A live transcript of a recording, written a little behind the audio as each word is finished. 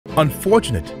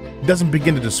Unfortunate doesn't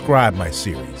begin to describe my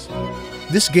series.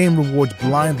 This game rewards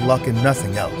blind luck and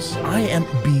nothing else. I am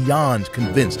beyond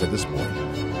convinced at this point.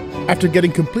 After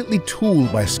getting completely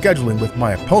tooled by scheduling with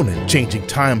my opponent, changing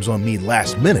times on me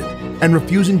last minute, and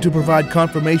refusing to provide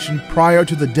confirmation prior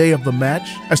to the day of the match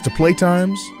as to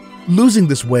playtimes, losing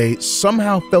this way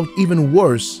somehow felt even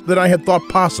worse than I had thought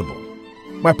possible.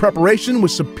 My preparation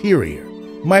was superior,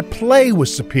 my play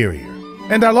was superior,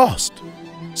 and I lost.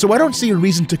 So I don't see a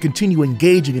reason to continue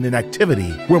engaging in an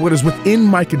activity where what is within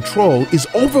my control is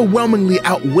overwhelmingly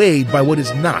outweighed by what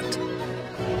is not.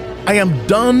 I am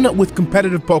done with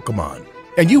competitive Pokemon,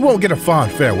 and you won't get a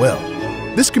fond farewell.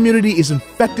 This community is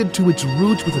infected to its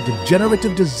roots with a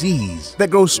degenerative disease that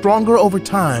grows stronger over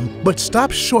time but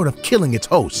stops short of killing its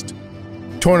host.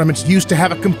 Tournaments used to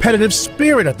have a competitive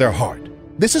spirit at their heart.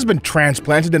 This has been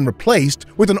transplanted and replaced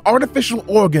with an artificial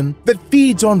organ that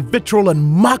feeds on vitriol and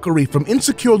mockery from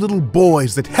insecure little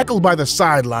boys that heckle by the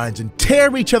sidelines and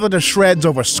tear each other to shreds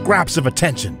over scraps of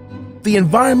attention. The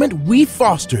environment we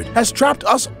fostered has trapped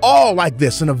us all like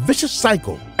this in a vicious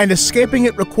cycle, and escaping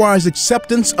it requires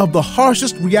acceptance of the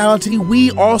harshest reality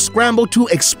we all scramble to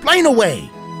explain away.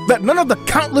 That none of the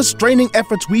countless straining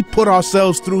efforts we put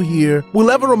ourselves through here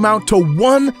will ever amount to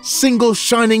one single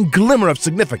shining glimmer of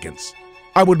significance.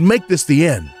 I would make this the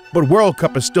end, but World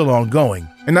Cup is still ongoing,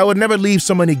 and I would never leave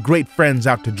so many great friends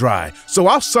out to dry, so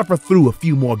I'll suffer through a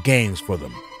few more games for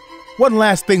them. One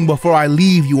last thing before I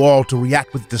leave you all to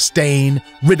react with disdain,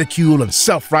 ridicule, and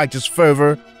self-righteous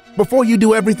fervor. Before you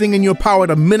do everything in your power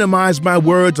to minimize my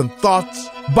words and thoughts,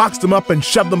 box them up and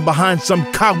shove them behind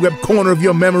some cobweb corner of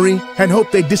your memory, and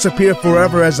hope they disappear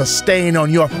forever as a stain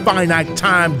on your finite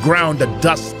time ground to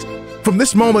dust. From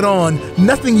this moment on,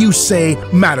 nothing you say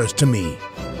matters to me.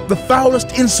 The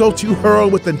foulest insults you hurl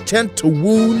with intent to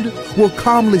wound will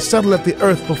calmly settle at the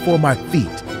earth before my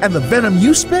feet, and the venom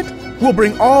you spit will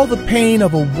bring all the pain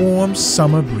of a warm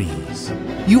summer breeze.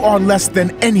 You are less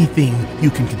than anything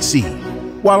you can conceive,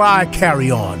 while I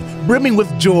carry on, brimming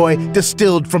with joy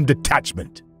distilled from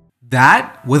detachment.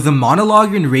 That was the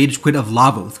monologue and Ragequit of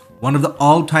Lavos, one of the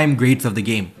all-time greats of the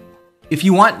game. If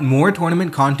you want more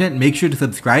tournament content, make sure to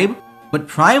subscribe, but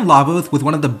Prime Lavos was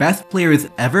one of the best players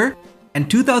ever,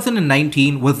 and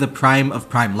 2019 was the prime of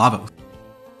Prime Lavos.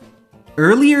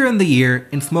 Earlier in the year,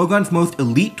 in Smogon's most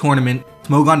elite tournament,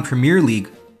 Smogon Premier League,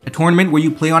 a tournament where you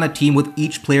play on a team with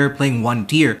each player playing one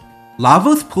tier,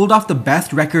 Lavos pulled off the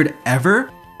best record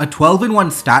ever, a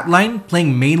 12-1 stat line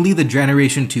playing mainly the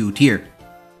Generation 2 tier.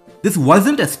 This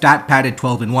wasn't a stat-padded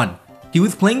 12-1. He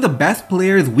was playing the best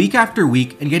players week after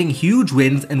week and getting huge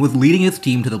wins and was leading his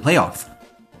team to the playoffs.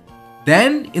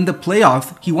 Then, in the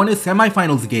playoffs, he won his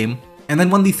semifinals game, and then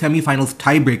won the semifinals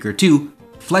tiebreaker too,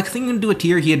 flexing into a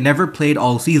tier he had never played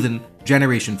all season,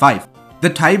 Generation 5. The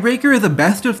tiebreaker is a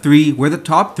best of 3 where the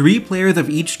top 3 players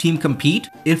of each team compete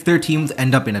if their teams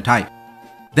end up in a tie.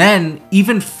 Then,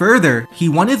 even further, he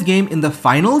won his game in the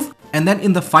finals, and then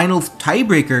in the finals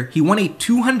tiebreaker, he won a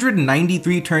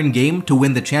 293-turn game to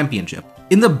win the championship.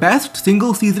 In the best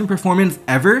single season performance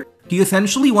ever, he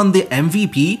essentially won the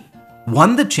MVP,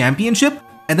 won the championship,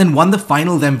 and then won the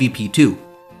finals MVP too.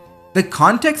 The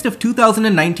context of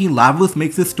 2019 Lavos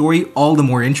makes this story all the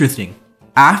more interesting.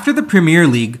 After the Premier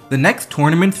League, the next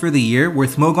tournaments for the year were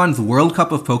Smogon's World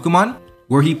Cup of Pokemon,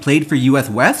 where he played for US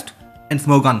West, and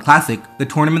Smogon Classic, the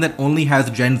tournament that only has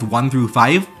Gens 1 through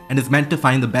 5 and is meant to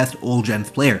find the best old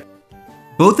Gens player.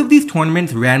 Both of these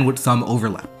tournaments ran with some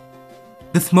overlap.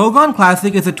 The Smogon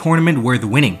Classic is a tournament worth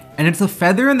winning, and it's a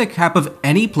feather in the cap of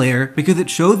any player because it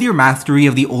shows your mastery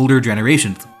of the older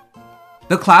generations.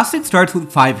 The Classic starts with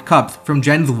 5 cups from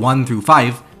Gens 1 through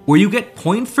 5, where you get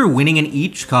points for winning in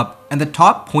each cup, and the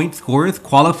top point scorers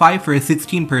qualify for a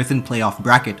 16-person playoff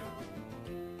bracket.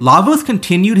 Lavos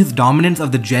continued his dominance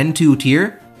of the Gen 2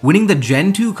 tier, winning the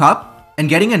Gen 2 Cup, and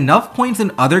getting enough points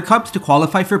in other cups to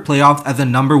qualify for playoffs as the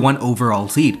 #1 overall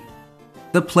seed.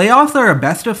 The playoffs are a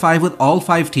best of 5 with all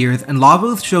 5 tiers, and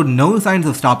Lavos showed no signs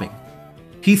of stopping.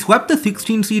 He swept the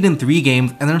 16 seed in 3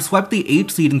 games, and then swept the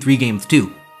 8 seed in 3 games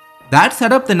too. That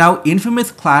set up the now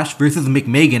infamous clash versus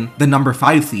McMeghan, the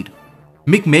 #5 seed.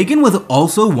 McMeghan was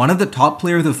also one of the top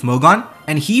players of Smogon,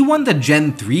 and he won the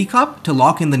Gen 3 Cup to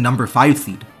lock in the #5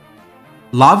 seed.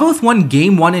 Lavos won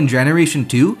Game 1 in Generation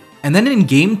 2, and then in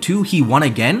Game 2 he won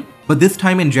again, but this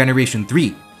time in Generation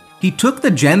 3. He took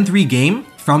the Gen 3 game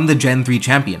from the Gen 3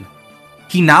 champion.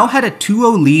 He now had a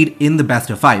 2-0 lead in the best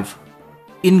of 5.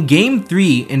 In Game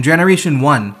 3 in Generation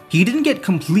 1, he didn't get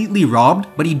completely robbed,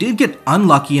 but he did get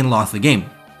unlucky and lost the game.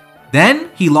 Then,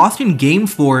 he lost in Game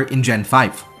 4 in Gen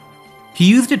 5. He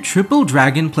used a triple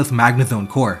Dragon plus Magnezone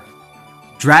core.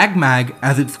 Dragmag,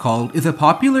 as it's called, is a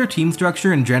popular team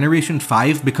structure in Generation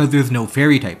 5 because there's no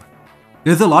fairy type.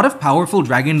 There's a lot of powerful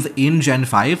dragons in Gen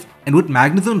 5, and with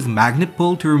Magnezone Magnet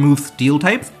Pull to remove steel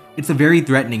types, it's a very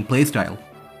threatening playstyle.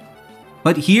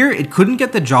 But here, it couldn't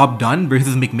get the job done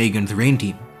versus McMeghan's Rain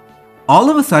team.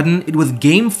 All of a sudden, it was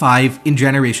Game 5 in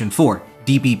Generation 4,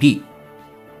 DPP.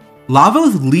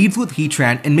 Lavos leads with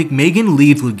Heatran and McMeghan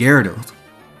leads with Gyarados.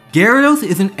 Gyarados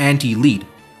is an anti-lead.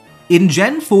 In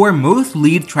Gen 4, most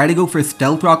leads try to go for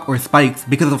Stealth Rock or Spikes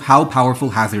because of how powerful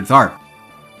hazards are.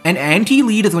 An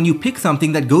anti-lead is when you pick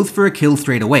something that goes for a kill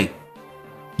straight away.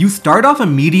 You start off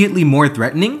immediately more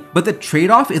threatening, but the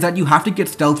trade-off is that you have to get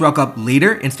Stealth Rock up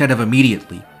later instead of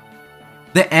immediately.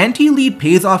 The anti-lead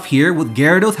pays off here with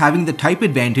Gyarados having the type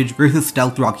advantage versus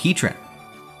Stealth Rock Heatran.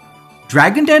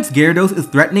 Dragon Dance Gyarados is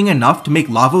threatening enough to make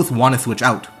Lavos want to switch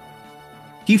out.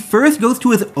 He first goes to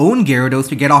his own Gyarados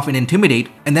to get off an Intimidate,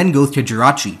 and then goes to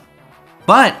Jirachi.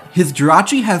 But his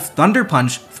Jirachi has Thunder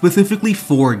Punch specifically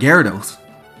for Gyarados.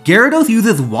 Gyarados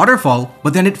uses Waterfall,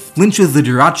 but then it flinches the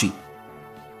Jirachi.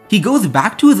 He goes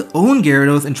back to his own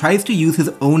Gyarados and tries to use his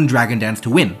own Dragon Dance to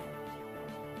win.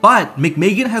 But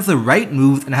McMeghan has the right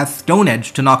moves and has Stone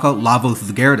Edge to knock out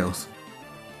Lavos' Gyarados.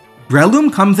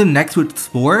 Breloom comes in next with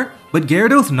Spore, but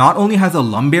Gyarados not only has a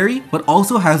Lumberry, but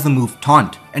also has the move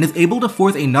Taunt, and is able to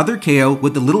force another KO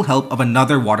with the little help of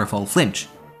another Waterfall flinch.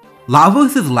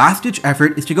 Lavos' last-ditch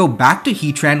effort is to go back to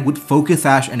Heatran with Focus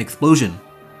Sash and Explosion.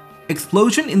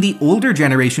 Explosion in the older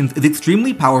generations is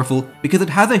extremely powerful because it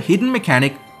has a hidden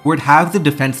mechanic where it halves the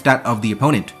defense stat of the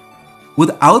opponent.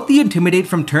 Without the Intimidate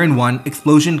from turn 1,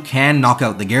 Explosion can knock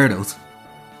out the Gyarados.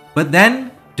 But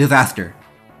then, disaster.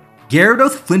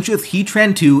 Gyarados flinches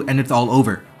Heatran 2 and it's all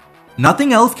over.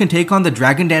 Nothing else can take on the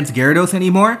Dragon Dance Gyarados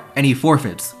anymore, and he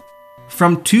forfeits.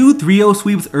 From 2 3-0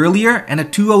 sweeps earlier and a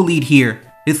 2-0 lead here,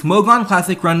 his Smogon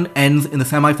Classic run ends in the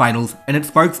semifinals, and it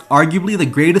sparks arguably the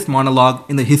greatest monologue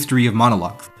in the history of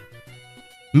monologues.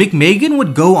 McMeghan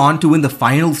would go on to win the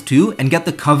finals too and get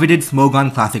the coveted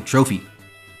Smogon Classic trophy.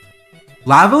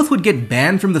 Lavos would get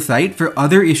banned from the site for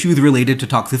other issues related to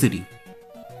toxicity.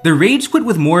 The Ragequit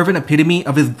was more of an epitome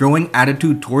of his growing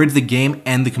attitude towards the game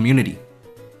and the community.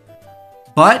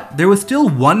 But there was still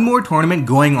one more tournament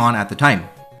going on at the time,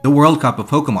 the World Cup of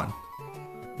Pokemon.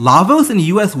 Lavos in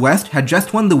US West had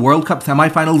just won the World Cup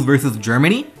semifinals versus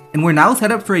Germany and were now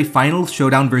set up for a finals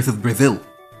showdown versus Brazil.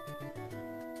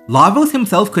 Lavos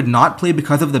himself could not play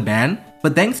because of the ban,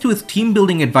 but thanks to his team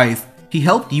building advice, he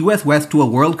helped US West to a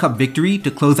World Cup victory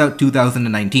to close out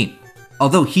 2019,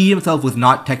 although he himself was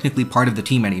not technically part of the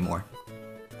team anymore.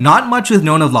 Not much is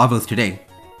known of Lavos today.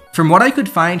 From what I could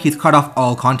find, he's cut off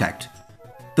all contact.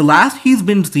 The last he's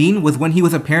been seen was when he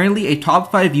was apparently a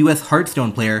top 5 US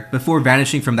Hearthstone player before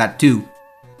vanishing from that too,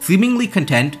 seemingly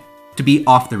content to be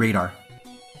off the radar.